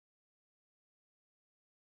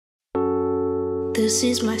This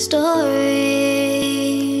is my story.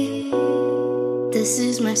 This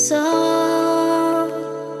is my song,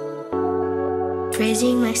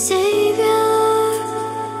 praising my Savior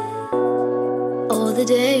all the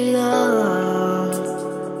day long.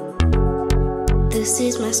 This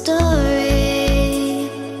is my story.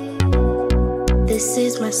 This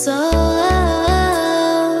is my song,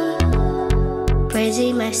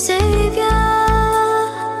 praising my Savior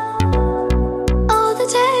all the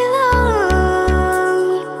day long.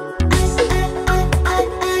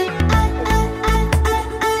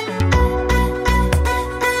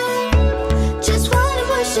 Just wanna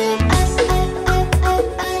worship.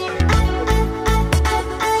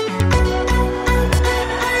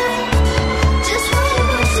 Just wanna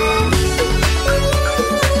worship.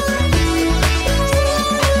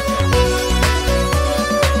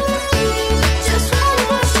 Just wanna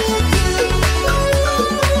worship.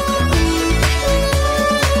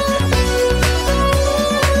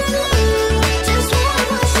 Just wanna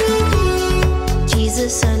worship.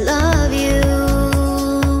 Jesus, I love you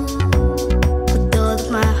with all of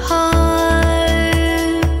my heart.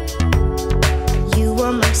 You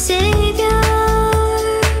are my Savior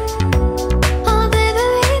of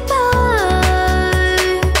every part.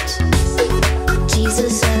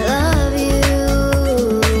 Jesus, I love you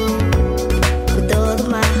with all of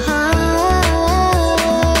my heart.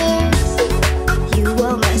 You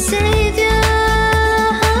are my Savior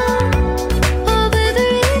of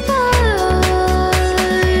every part.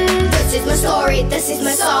 This is my story, this is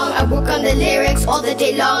my song. I work on the lyrics all the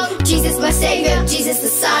day long. Jesus my Savior, Jesus the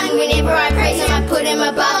Son. Whenever I praise Him, I put Him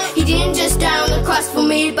above. He didn't just die on the cross for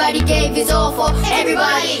me, but He gave His all for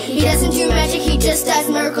everybody. He doesn't do magic, He just does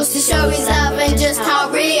miracles to show His love and just how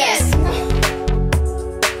real He is.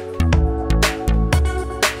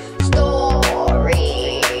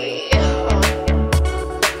 Story.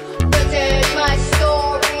 This is my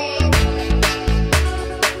story.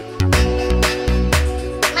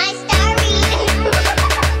 My story.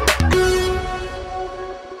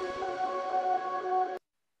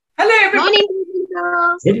 Hello, everybody. Morning, boys and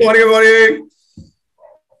girls. Good morning, everybody.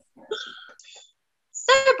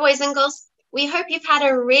 So, boys and girls, we hope you've had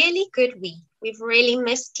a really good week. We've really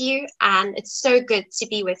missed you, and it's so good to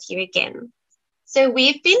be with you again. So,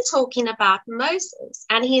 we've been talking about Moses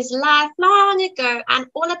and his life long ago and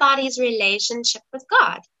all about his relationship with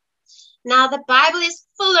God. Now, the Bible is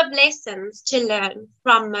full of lessons to learn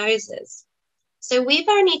from Moses. So, we've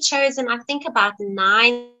only chosen, I think, about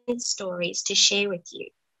 9 stories to share with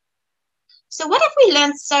you. So what have we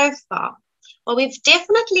learned so far? Well, we've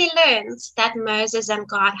definitely learned that Moses and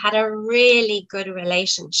God had a really good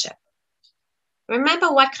relationship.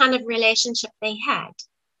 Remember what kind of relationship they had?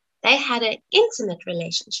 They had an intimate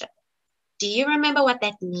relationship. Do you remember what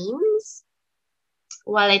that means?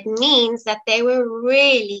 Well, it means that they were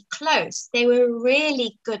really close. They were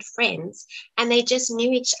really good friends, and they just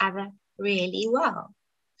knew each other really well.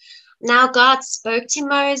 Now, God spoke to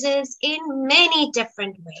Moses in many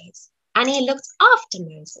different ways, and He looked after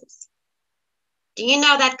Moses. Do you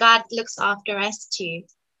know that God looks after us too?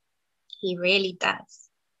 He really does.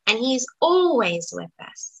 And He's always with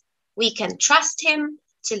us. We can trust Him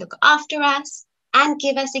to look after us and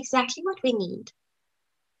give us exactly what we need,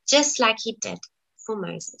 just like He did for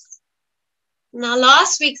Moses. Now,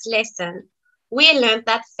 last week's lesson, we learned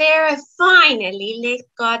that Pharaoh finally let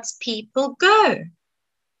God's people go.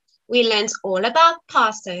 We learned all about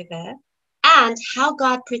Passover and how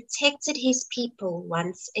God protected His people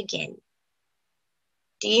once again.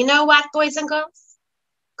 Do you know what, boys and girls?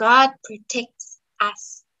 God protects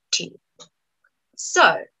us too.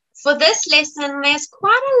 So, for this lesson, there's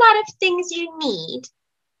quite a lot of things you need.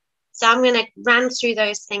 So I'm going to run through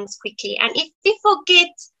those things quickly. And if you forget,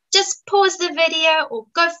 just pause the video or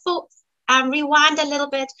go for rewind a little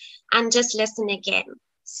bit and just listen again.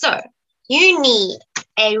 So, you need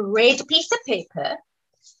a red piece of paper,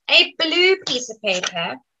 a blue piece of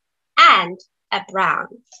paper, and a brown.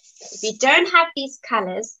 If you don't have these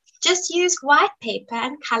colors, just use white paper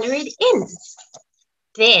and color it in.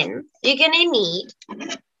 Then you're going to need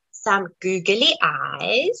some googly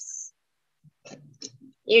eyes.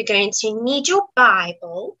 You're going to need your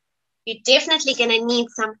Bible. You're definitely going to need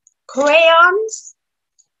some crayons,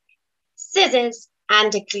 scissors,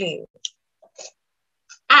 and a glue.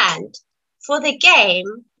 And for the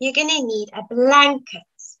game, you're going to need a blanket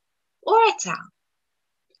or a towel.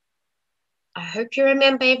 I hope you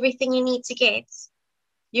remember everything you need to get.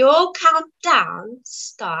 Your countdown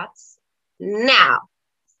starts now.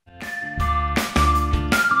 10,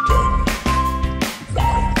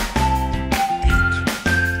 9, 8,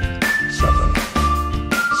 7, 6,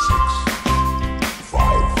 5,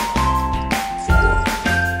 4,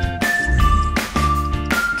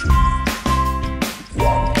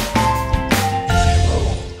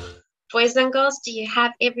 Boys and girls, do you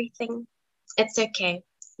have everything? It's okay.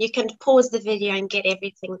 You can pause the video and get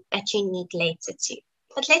everything that you need later too.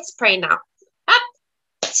 But let's pray now. Up,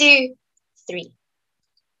 2, 3.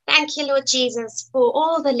 Thank you, Lord Jesus, for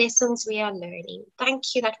all the lessons we are learning. Thank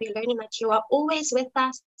you that we're learning that you are always with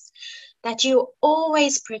us, that you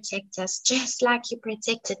always protect us, just like you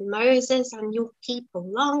protected Moses and your people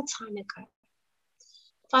long time ago.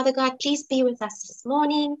 Father God, please be with us this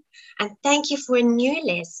morning, and thank you for a new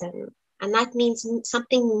lesson. And that means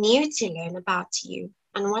something new to learn about you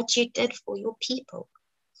and what you did for your people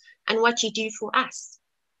and what you do for us.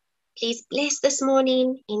 Please bless this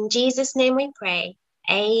morning. In Jesus' name we pray.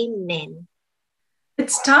 Amen.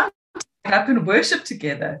 It's time to get up and worship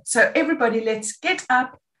together. So everybody, let's get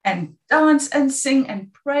up and dance and sing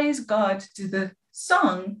and praise God to the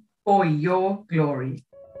song, For Your Glory.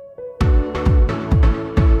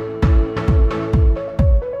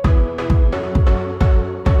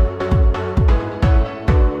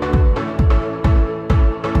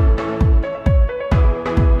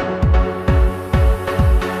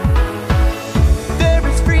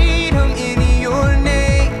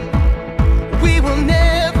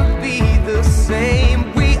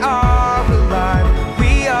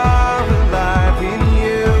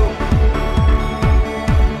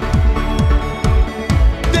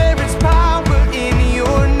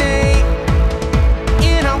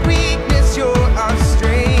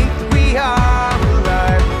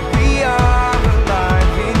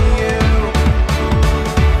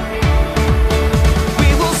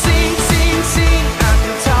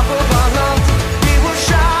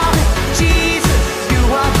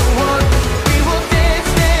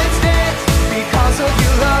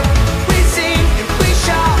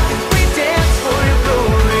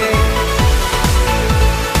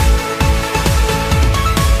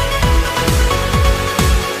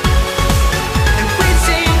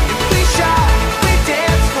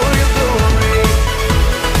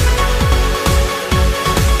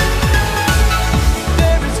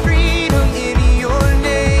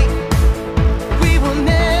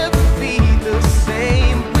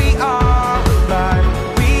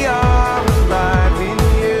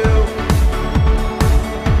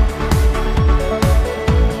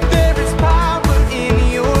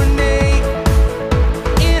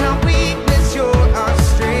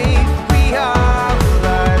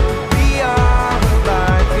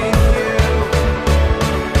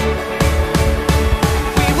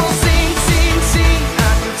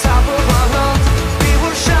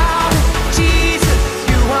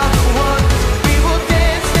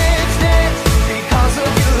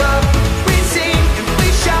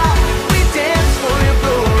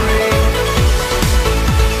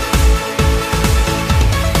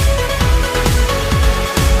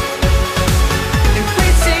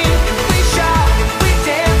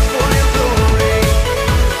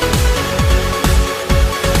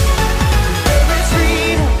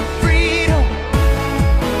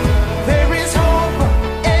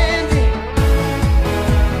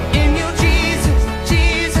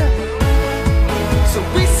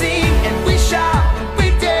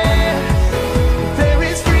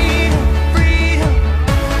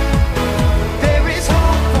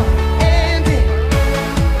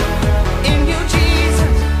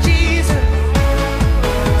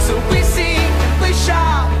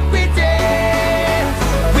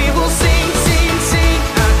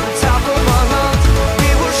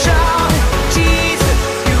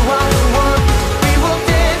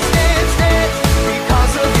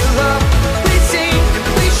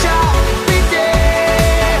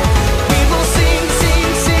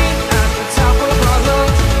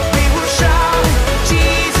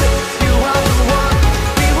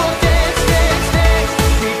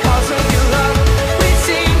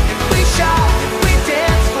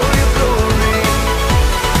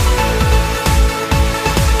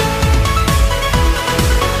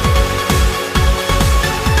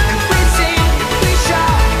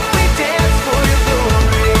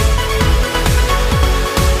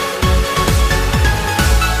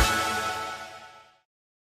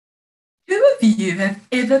 You have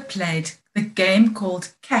ever played the game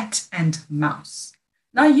called Cat and Mouse.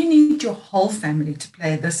 Now you need your whole family to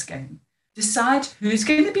play this game. Decide who's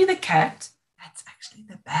going to be the cat, that's actually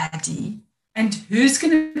the baddie, and who's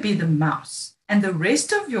going to be the mouse. And the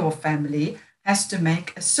rest of your family has to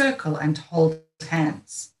make a circle and hold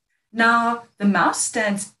hands. Now the mouse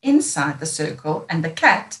stands inside the circle and the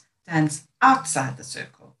cat stands outside the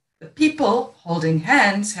circle. The people holding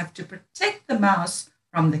hands have to protect the mouse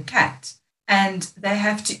from the cat. And they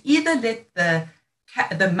have to either let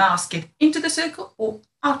the mouse get into the circle or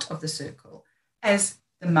out of the circle as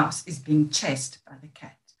the mouse is being chased by the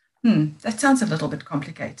cat. That sounds a little bit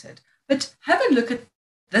complicated, but have a look at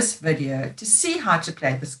this video to see how to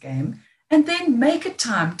play this game and then make a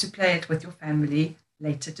time to play it with your family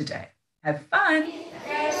later today. Have fun!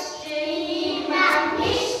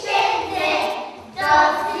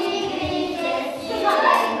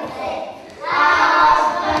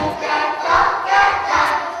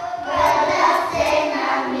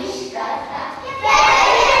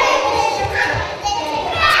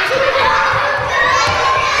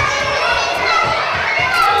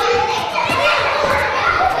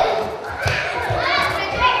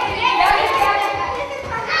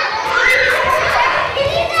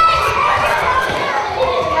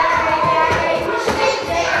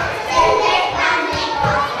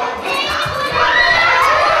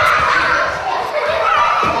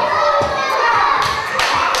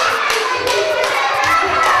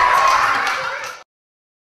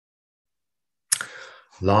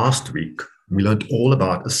 Last week, we learned all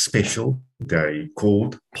about a special day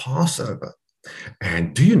called Passover.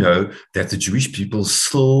 And do you know that the Jewish people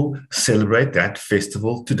still celebrate that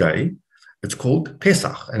festival today? It's called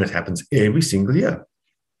Pesach, and it happens every single year.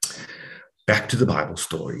 Back to the Bible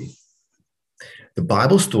story. The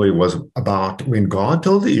Bible story was about when God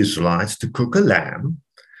told the Israelites to cook a lamb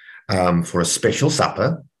for a special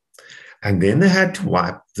supper, and then they had to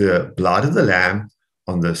wipe the blood of the lamb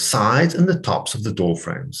on the sides and the tops of the door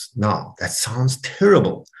frames. Now, that sounds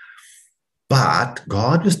terrible, but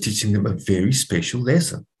God was teaching them a very special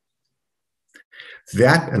lesson.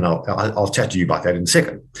 That, and I'll chat to you about that in a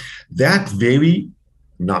second. That very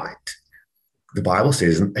night, the Bible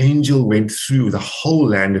says an angel went through the whole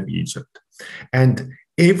land of Egypt, and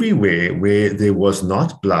everywhere where there was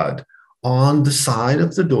not blood on the side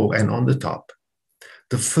of the door and on the top,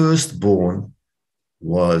 the firstborn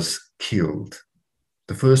was killed.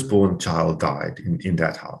 The firstborn child died in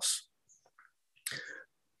that house.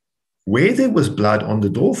 Where there was blood on the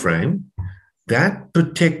doorframe, that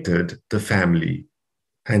protected the family,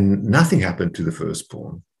 and nothing happened to the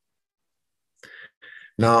firstborn.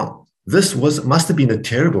 Now, this must have been a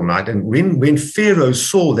terrible night. And when Pharaoh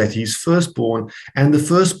saw that his firstborn and the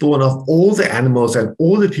firstborn of all the animals and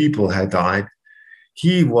all the people had died,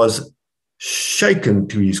 he was shaken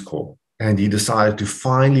to his core, and he decided to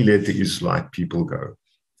finally let the Israelite people go.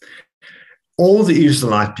 All the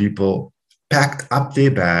Israelite people packed up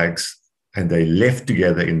their bags and they left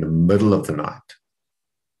together in the middle of the night.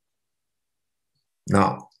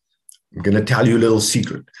 Now, I'm going to tell you a little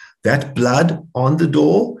secret. That blood on the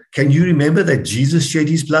door, can you remember that Jesus shed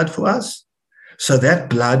his blood for us? So that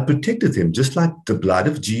blood protected him, just like the blood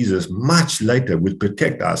of Jesus much later would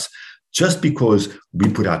protect us just because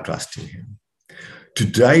we put our trust in him.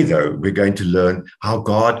 Today, though, we're going to learn how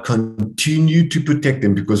God continued to protect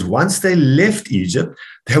them, because once they left Egypt,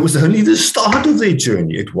 that was only the start of their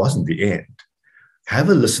journey. It wasn't the end. Have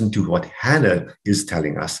a listen to what Hannah is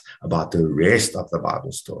telling us about the rest of the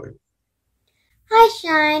Bible story. Hi,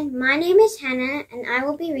 Shine. My name is Hannah, and I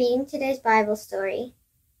will be reading today's Bible story.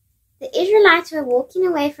 The Israelites were walking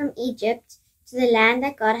away from Egypt to the land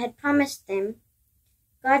that God had promised them.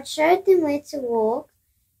 God showed them where to walk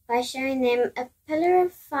by showing them a pillar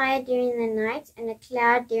of fire during the night and a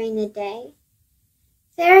cloud during the day.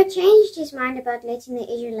 Pharaoh changed his mind about letting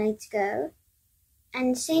the Israelites go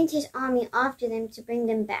and sent his army after them to bring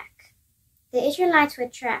them back. The Israelites were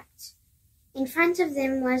trapped. In front of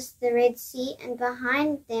them was the Red Sea, and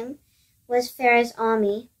behind them was Pharaoh's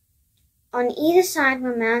army. On either side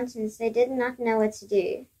were mountains. They did not know what to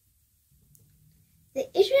do. The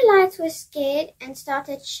Israelites were scared and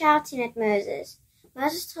started shouting at Moses.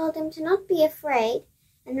 Moses told them to not be afraid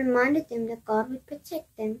and reminded them that God would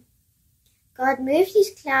protect them. God moved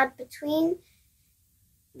his cloud between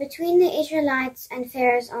the Israelites and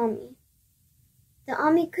Pharaoh's army. The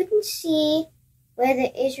army couldn't see where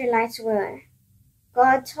the Israelites were.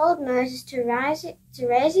 God told Moses to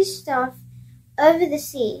raise his staff over the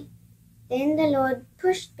sea. Then the Lord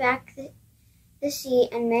pushed back the sea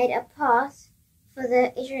and made a path for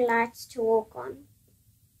the Israelites to walk on.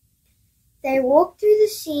 They walked through the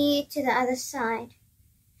sea to the other side,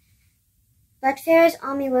 but Pharaoh's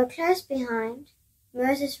army were close behind.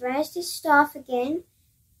 Moses raised his staff again,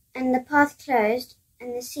 and the path closed,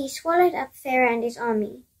 and the sea swallowed up Pharaoh and his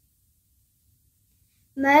army.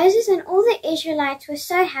 Moses and all the Israelites were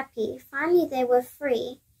so happy. Finally they were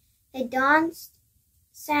free. They danced,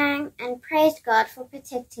 sang, and praised God for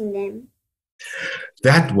protecting them.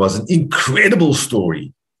 That was an incredible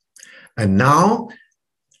story. And now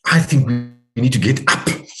I think we need to get up.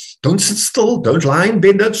 Don't sit still. Don't lie in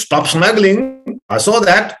bed. Stop snuggling. I saw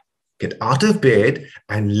that. Get out of bed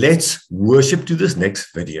and let's worship to this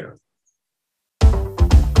next video.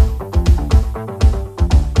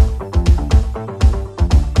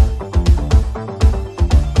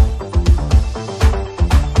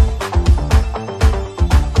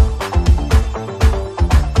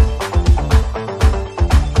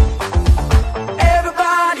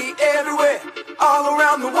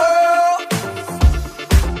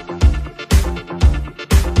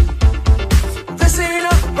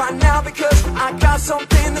 I got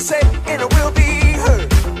something to say, and it will be heard.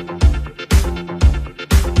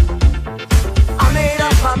 I made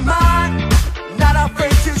up my mind, not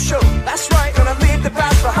afraid to show. That's right, gonna leave the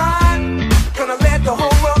past behind, gonna let the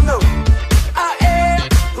whole world know I am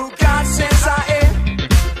who God says I am.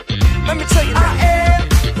 Let me tell you that I am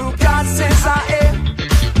who God says I am.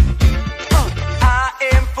 I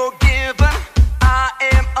am forgiven, I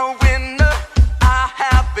am a winner, I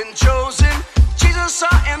have been chosen. Jesus,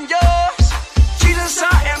 I am yours. Jesus, I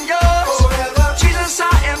am yours. Forever. Jesus, I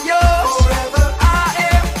am yours. Forever. I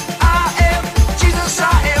am, Jesus, I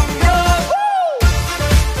am yours. Woo!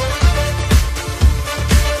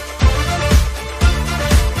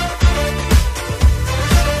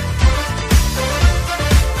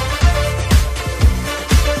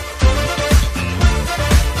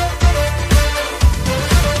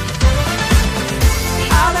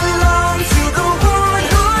 I belong to the one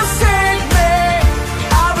who saved me.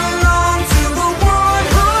 I belong to the one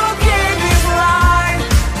who gave his life.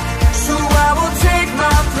 So I will take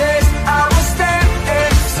my place. I will stand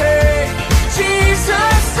and say,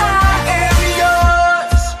 Jesus, I am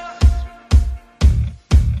yours.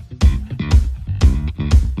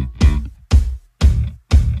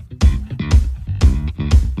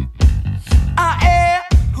 I am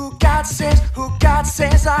who God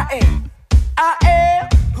says I am. I am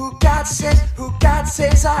who God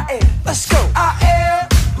says I am. Let's go. I am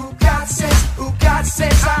who God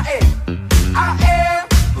says I am. I am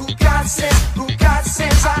who God says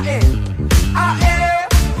I am. I am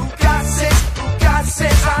who God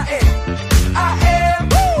says I am. I am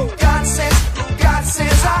who God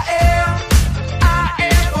says I am. I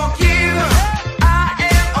am forgiven. I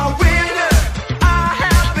am a winner. I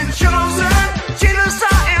have been chosen. Jesus,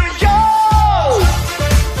 I am yours.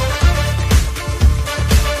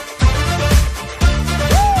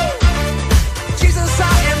 Jesus, I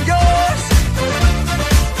am yours.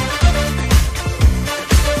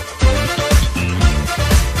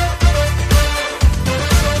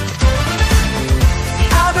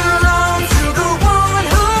 I belong to the one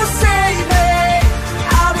who saved me.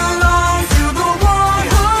 I belong to the one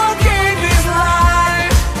who gave his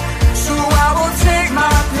life. So I will take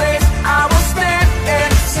my place. I will stand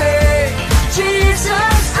and say,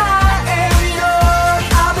 Jesus, I am yours.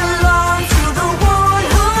 I belong to the one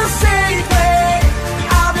who saved me.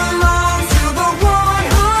 I belong to the one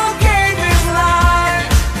who gave his life.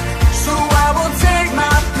 So I will take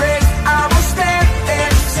my place. I will stand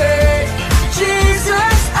and say,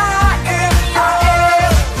 Jesus, I am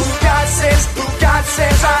who God says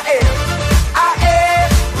I am. I am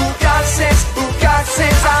who God says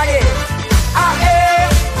I am. I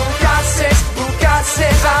am who God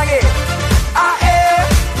says I am. I am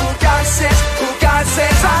who God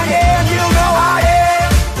says I am. You know I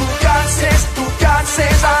am who God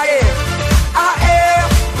says I am. I am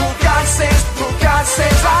who God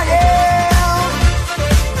says I am.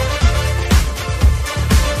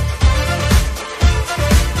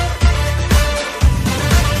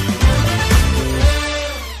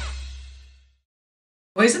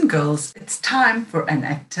 Boys and girls, it's time for an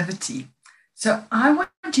activity. So I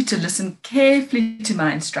want you to listen carefully to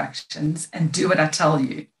my instructions and do what I tell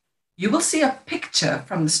you. You will see a picture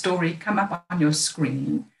from the story come up on your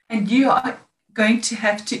screen, and you are going to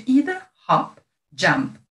have to either hop,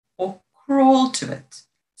 jump, or crawl to it.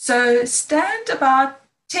 So stand about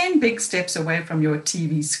 10 big steps away from your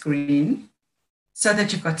TV screen so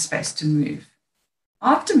that you've got space to move.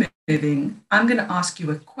 After moving, I'm going to ask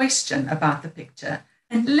you a question about the picture,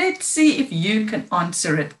 and let's see if you can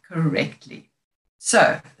answer it correctly.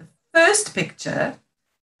 So the first picture,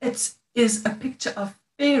 it is a picture of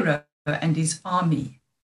Pharaoh and his army.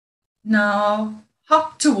 Now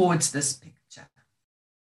hop towards this picture.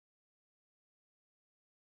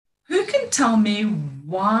 Who can tell me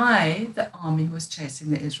why the army was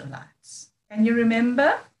chasing the Israelites? Can you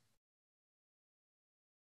remember?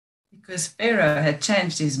 Because Pharaoh had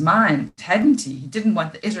changed his mind, hadn't he? He didn't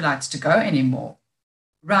want the Israelites to go anymore.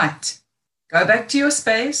 Right, go back to your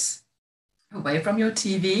space, away from your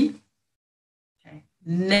TV. Okay,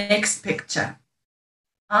 next picture.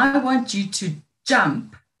 I want you to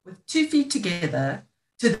jump with 2 feet together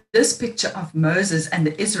to this picture of Moses and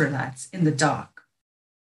the Israelites in the dark.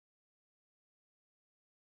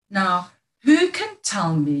 Now, who can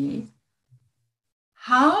tell me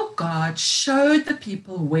how God showed the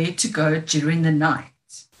people where to go during the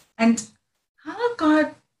night? And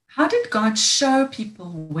how did God show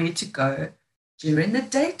people where to go during the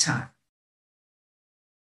daytime?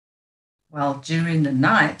 Well, during the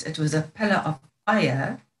night, it was a pillar of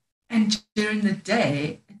fire, and during the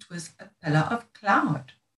day, it was a pillar of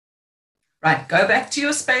cloud. Right, go back to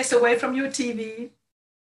your space away from your TV.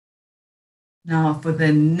 Now, for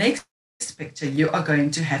the next picture, you are going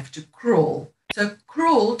to have to crawl. So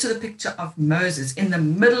crawl to the picture of Moses in the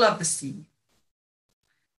middle of the sea.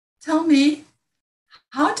 Tell me,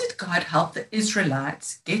 how did God help the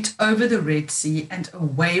Israelites get over the Red Sea and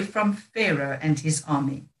away from Pharaoh and his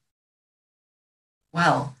army?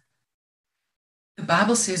 Well, the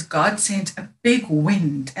Bible says God sent a big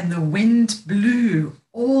wind, and the wind blew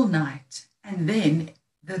all night. And then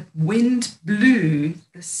the wind blew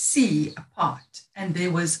the sea apart, and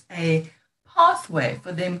there was a pathway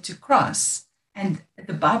for them to cross. And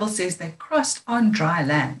the Bible says they crossed on dry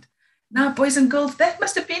land. Now, boys and girls, that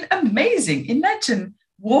must have been amazing. Imagine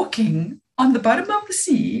walking on the bottom of the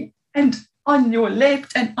sea, and on your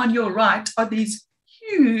left and on your right are these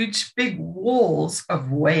huge big walls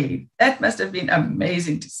of wave. That must have been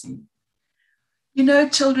amazing to see. You know,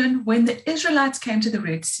 children, when the Israelites came to the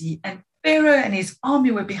Red Sea and Pharaoh and his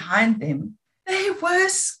army were behind them, they were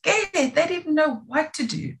scared. They didn't know what to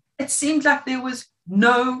do. It seemed like there was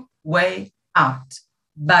no way out.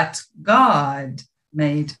 But God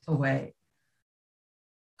made a way.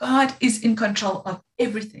 God is in control of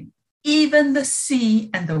everything, even the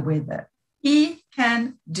sea and the weather. He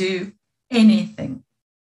can do anything.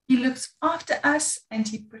 He looks after us and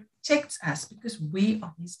he protects us because we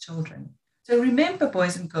are his children. So remember,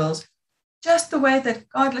 boys and girls, just the way that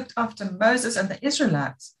God looked after Moses and the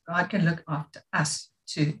Israelites, God can look after us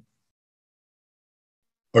too.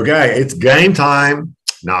 Okay, it's game time.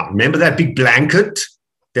 Now, remember that big blanket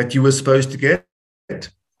that you were supposed to get?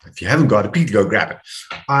 If you haven't got it, please go grab it.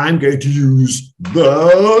 I'm going to use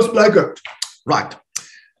this blanket. Right.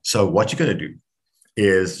 So what you're going to do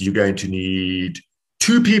is you're going to need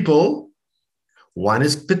 2 people. One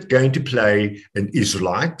is going to play an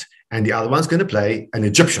Israelite and the other one's going to play an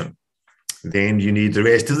Egyptian. Then you need the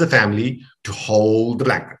rest of the family to hold the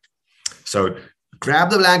blanket. So grab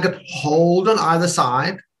the blanket, hold on either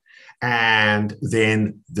side, and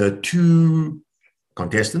then the 2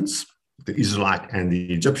 contestants, the Israelite and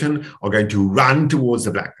the Egyptian, are going to run towards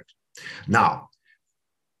the blanket. Now,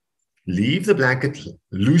 leave the blanket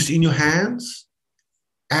loose in your hands.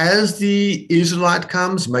 As the Israelite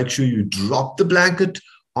comes, make sure you drop the blanket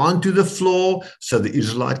onto the floor so the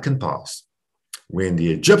Israelite can pass. When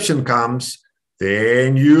the Egyptian comes,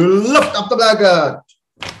 then you lift up the blanket.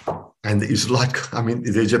 And the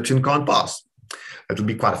Egyptian can't pass. It'll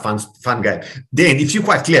be quite a fun game. Then, if you're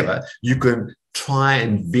quite clever, you can try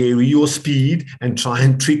and vary your speed and try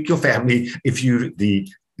and trick your family if you're the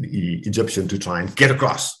Egyptian to try and get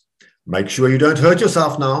across. Make sure you don't hurt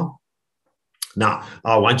yourself now. Now,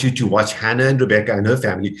 I want you to watch Hannah and Rebecca and her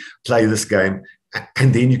family play this game,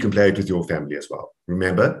 and then you can play it with your family as well.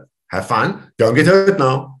 Remember, have fun. Don't get hurt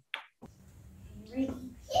now.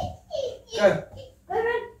 Go.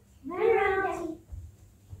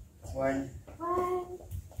 Run. 1,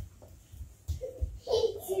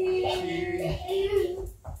 2,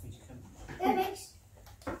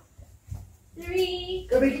 3.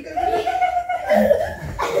 Go, baby, go.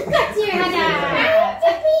 Cut your Hannah.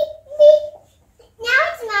 Now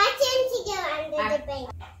it's my turn to go under the bed.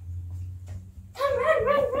 Come,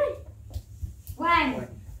 run. 1,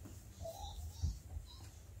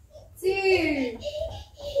 2,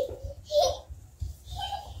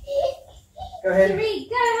 Go ahead. 3.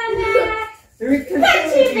 Go, Hannah. 3, Cut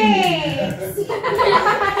your legs.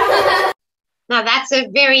 Now that's a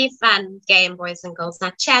very fun game, boys and girls.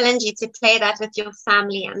 I challenge you to play that with your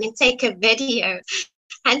family and then take a video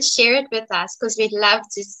and share it with us because we'd love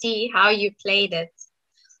to see how you played it.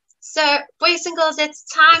 So, boys and girls, it's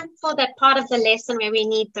time for that part of the lesson where we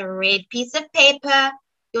need the red piece of paper,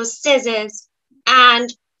 your scissors,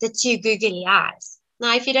 and the 2 googly eyes.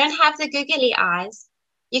 Now, if you don't have the googly eyes,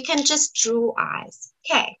 you can just draw eyes.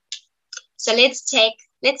 Okay, so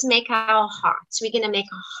let's make our hearts. We're going to make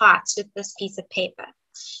our hearts with this piece of paper.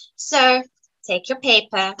 So take your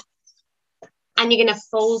paper and you're going to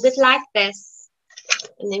fold it like this.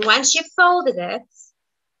 And then once you've folded it,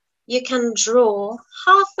 you can draw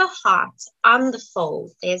half a heart on the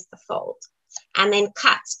fold. There's the fold. And then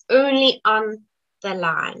cut only on the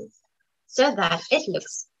line so that it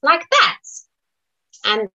looks like that.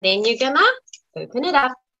 And then you're going to open it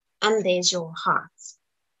up and there's your heart.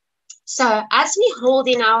 So as we hold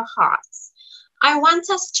in our hearts, I want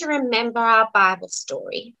us to remember our Bible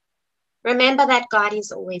story. Remember that God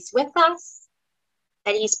is always with us,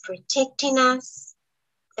 that he's protecting us.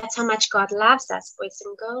 That's how much God loves us, boys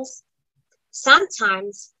and girls.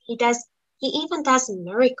 Sometimes he even does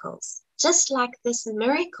miracles, just like this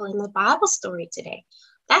miracle in the Bible story today.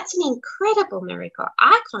 That's an incredible miracle.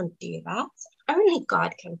 I can't do that. Only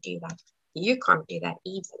God can do that. You can't do that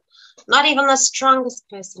even. Not even the strongest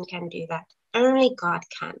person can do that. Only God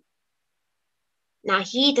can. Now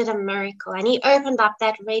he did a miracle and he opened up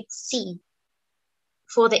that Red Sea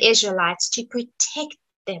for the Israelites to protect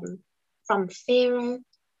them from Pharaoh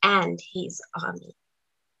and his army.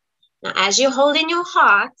 Now as you hold in your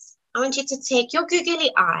heart, I want you to take your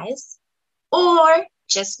googly eyes or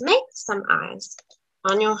just make some eyes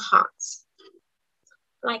on your heart.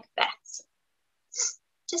 Like that.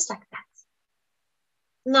 Just like that.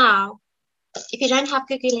 Now, if you don't have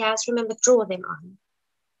googly eyes, remember, draw them on.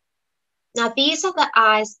 Now, these are the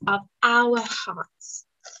eyes of our hearts.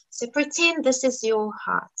 So pretend this is your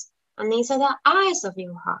heart. And these are the eyes of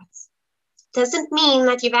your heart. Doesn't mean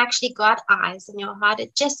that you've actually got eyes in your heart.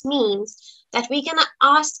 It just means that we're going to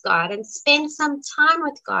ask God and spend some time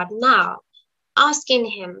with God now, asking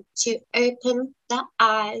him to open the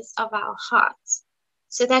eyes of our hearts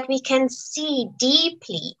so that we can see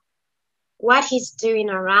deeply what he's doing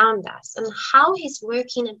around us and how he's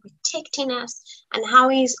working and protecting us and how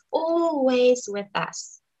he's always with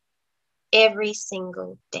us every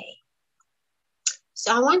single day.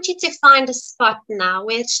 So I want you to find a spot now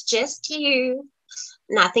where it's just you,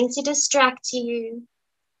 nothing to distract you.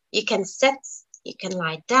 You can sit, you can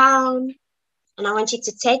lie down, and I want you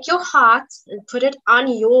to take your heart and put it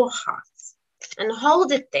on your heart and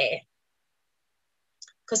hold it there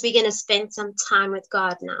because we're going to spend some time with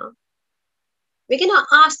God now. We're going to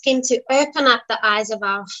ask him to open up the eyes of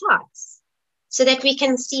our hearts so that we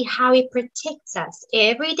can see how he protects us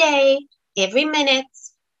every day, every minute,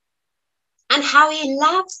 and how he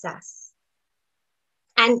loves us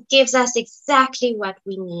and gives us exactly what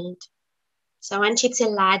we need. So I want you to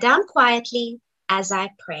lie down quietly as I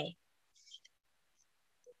pray.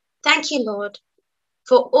 Thank you, Lord,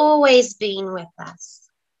 for always being with us.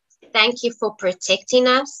 Thank you for protecting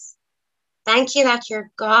us. Thank you that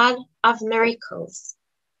you're God of miracles.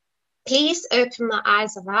 Please open the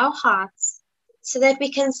eyes of our hearts so that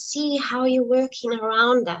we can see how you're working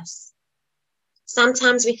around us.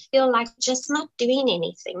 Sometimes we feel like just not doing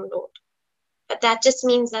anything, Lord. But that just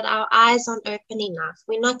means that our eyes aren't open enough.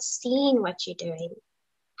 We're not seeing what you're doing.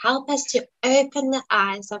 Help us to open the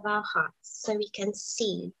eyes of our hearts so we can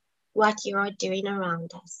see what you are doing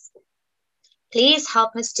around us. Please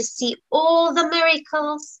help us to see all the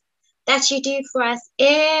miracles that you do for us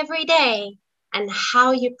every day and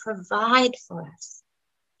how you provide for us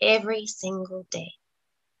every single day.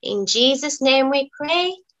 In Jesus' name we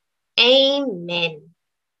pray. Amen.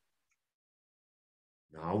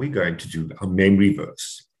 Now we're going to do a memory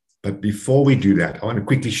verse. But before we do that, I want to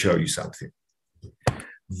quickly show you something.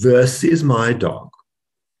 This is my dog.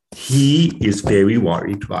 He is very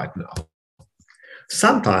worried right now.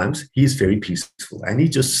 Sometimes he's very peaceful and he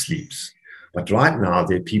just sleeps. But right now,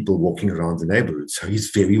 there are people walking around the neighborhood, so he's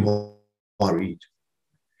very worried.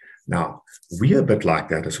 Now, we're a bit like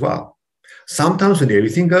that as well. Sometimes when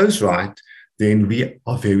everything goes right, then we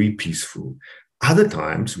are very peaceful. Other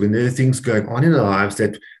times, when there are things going on in our lives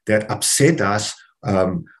that upset us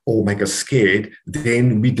or make us scared,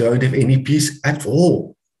 then we don't have any peace at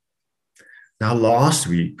all. Now, last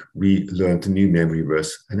week, we learned a new memory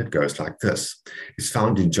verse, and it goes like this. It's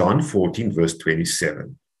found in John 14, verse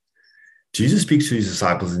 27. Jesus speaks to his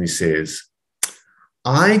disciples and he says,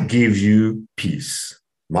 I give you peace.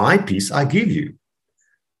 My peace I give you.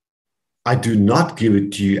 I do not give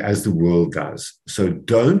it to you as the world does. So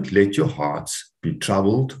don't let your hearts be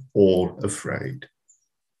troubled or afraid.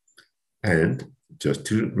 And just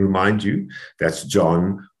to remind you, that's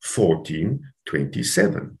John 14,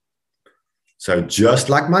 27. So just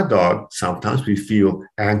like my dog, sometimes we feel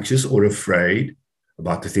anxious or afraid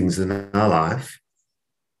about the things in our life.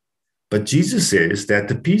 But Jesus says that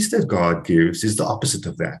the peace that God gives is the opposite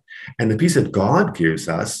of that. And the peace that God gives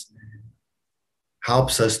us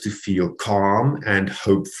helps us to feel calm and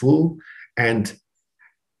hopeful and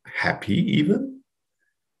happy even.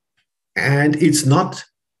 And it's not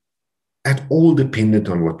at all dependent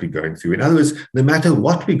on what we're going through. In other words, no matter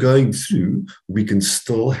what we're going through, we can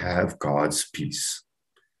still have God's peace.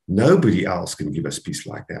 Nobody else can give us peace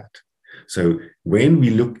like that. So when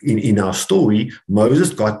we look in our story,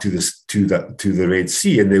 Moses got to the Red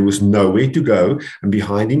Sea and there was nowhere to go. And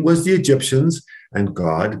behind him was the Egyptians and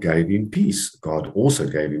God gave him peace. God also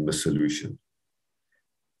gave him a solution.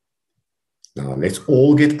 Now let's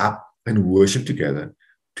all get up and worship together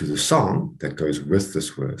to the song that goes with this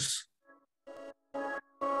verse.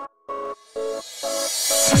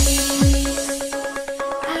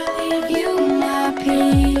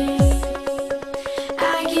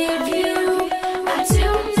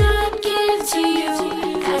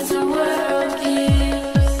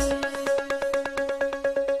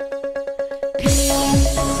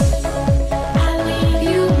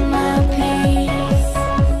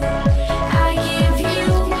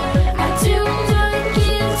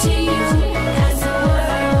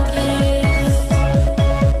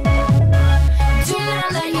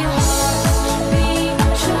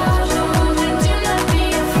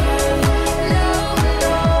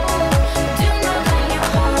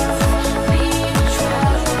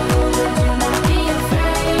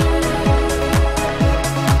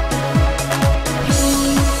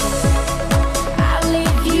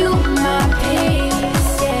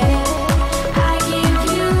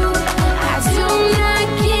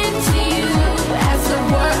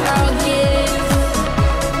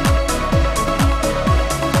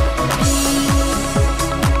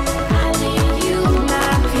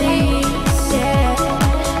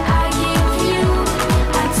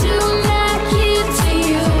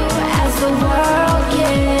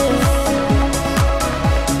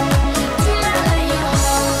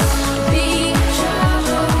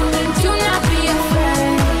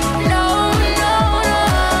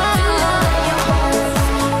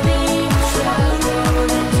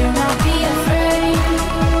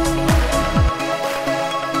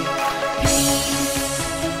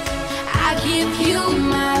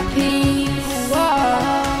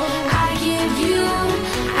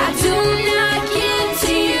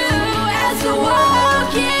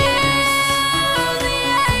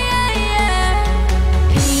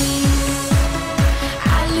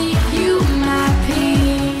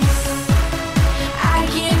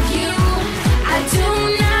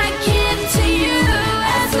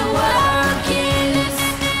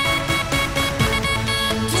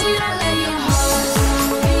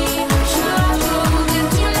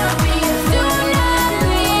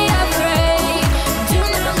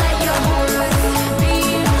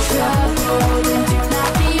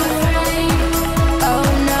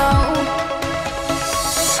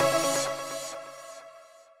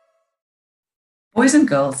 Boys and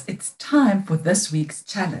girls, it's time for this week's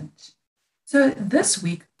challenge. So this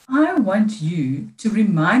week, I want you to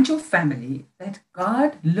remind your family that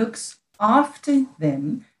God looks after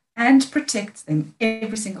them and protects them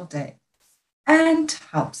every single day and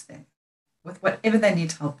helps them with whatever they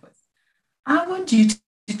need help with. I want you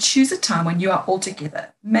to choose a time when you are all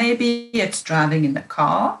together. Maybe it's driving in the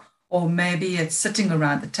car, or maybe it's sitting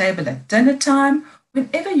around the table at dinner time,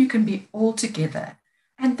 whenever you can be all together.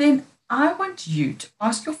 And then I want you to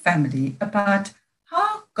ask your family about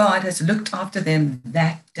how God has looked after them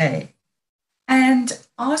that day and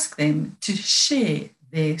ask them to share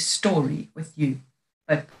their story with you.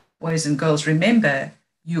 But boys and girls, remember,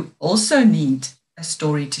 you also need a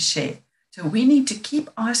story to share. So we need to keep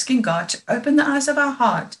asking God to open the eyes of our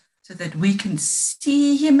heart so that we can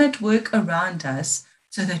see Him at work around us,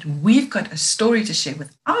 so that we've got a story to share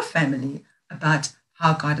with our family about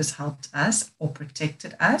how God has helped us or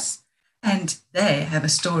protected us. And they have a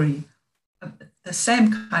story, the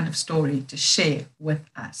same kind of story to share with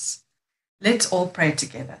us. Let's all pray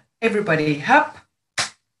together. Everybody up,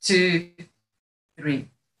 2, 3.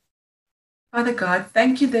 Father God,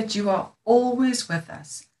 thank you that you are always with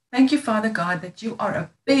us. Thank you, Father God, that you are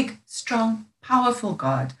a big, strong, powerful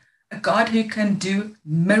God, a God who can do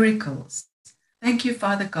miracles. Thank you,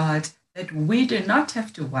 Father God, that we do not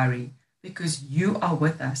have to worry because you are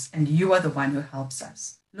with us and you are the one who helps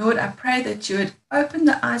us. Lord, I pray that you would open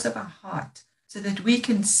the eyes of our heart so that we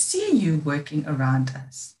can see you working around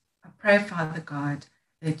us. I pray, Father God,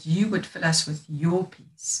 that you would fill us with your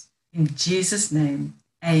peace. In Jesus' name,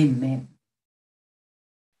 amen.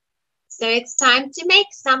 So it's time to make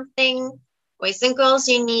something. Boys and girls,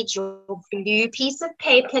 you need your blue piece of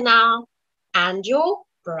paper now and your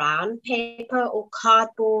brown paper or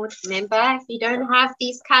cardboard. Remember, if you don't have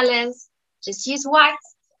these colors, just use white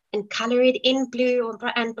and color it in blue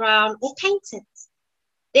and brown or paint it.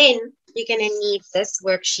 Then you're going to need this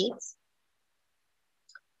worksheet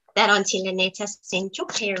that Auntie Lynette has sent your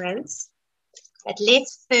parents. But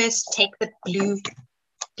let's first take the blue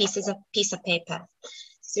piece of paper.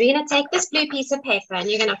 So we're going to take this blue piece of paper and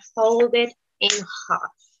you're going to fold it in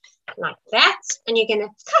half like that, and you're going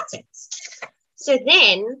to cut it. So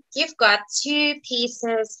then you've got 2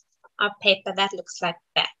 pieces of paper that looks like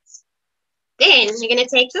that. Then you're going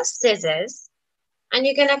to take your scissors and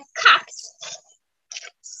you're going to cut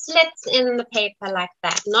slits in the paper like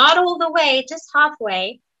that. Not all the way, just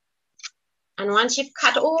halfway. And once you've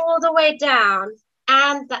cut all the way down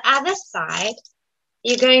and the other side,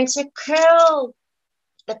 you're going to curl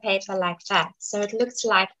the paper like that. So it looks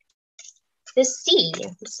like the sea.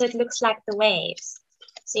 So it looks like the waves.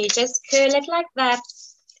 So you just curl it like that,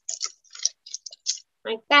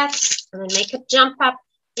 and then make it jump up.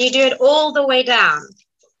 You do it all the way down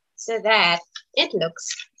so that it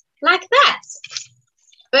looks like that.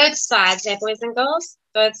 Both sides, boys and girls,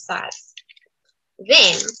 both sides.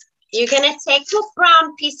 Then you're going to take your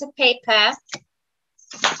brown piece of paper.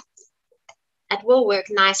 It will work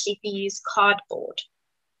nicely if you use cardboard.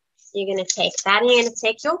 You're going to take that and you're going to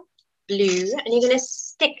take your blue and you're going to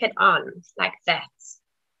stick it on like that.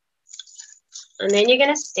 And then you're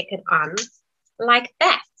going to stick it on like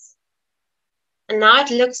that. And now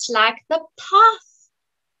it looks like the path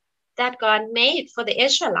that God made for the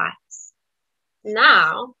Israelites.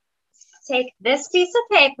 Now, take this piece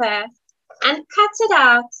of paper and cut it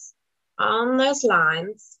out on those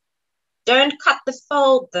lines. Don't cut the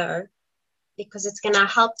fold though, because it's going to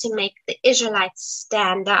help to make the Israelites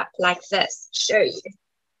stand up like this. Show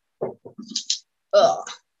you. Oh.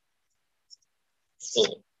 See,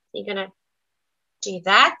 you're going to do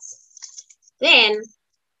that. Then,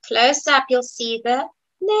 close up, you'll see the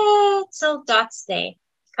little dots there.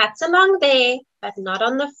 Cut along there, but not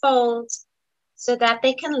on the folds, so that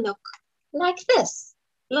they can look like this.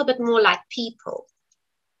 A little bit more like people.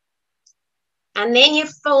 And then you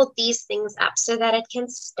fold these things up so that it can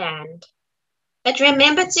stand. But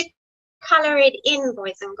remember to color it in,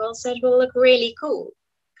 boys and girls, so it will look really cool.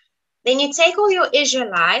 Then you take all your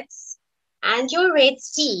Israelites and your Red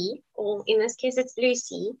Sea, or in this case it's Blue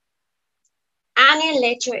Sea, and you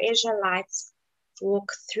let your Israelites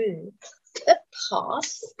walk through the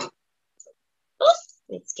path. Oh,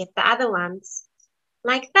 let's get the other ones.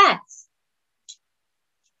 Like that.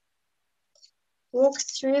 Walk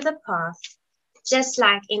through the path, just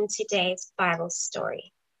like in today's Bible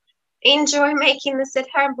story. Enjoy making this at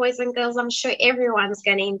home, boys and girls. I'm sure everyone's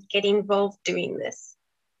going to get involved doing this.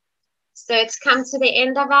 So it's come to the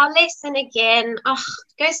end of our lesson again. Oh,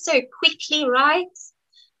 it goes so quickly, right?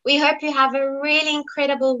 We hope you have a really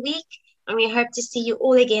incredible week, and we hope to see you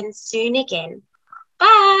all again soon again.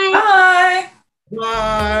 Bye.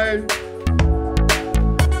 Bye. Bye.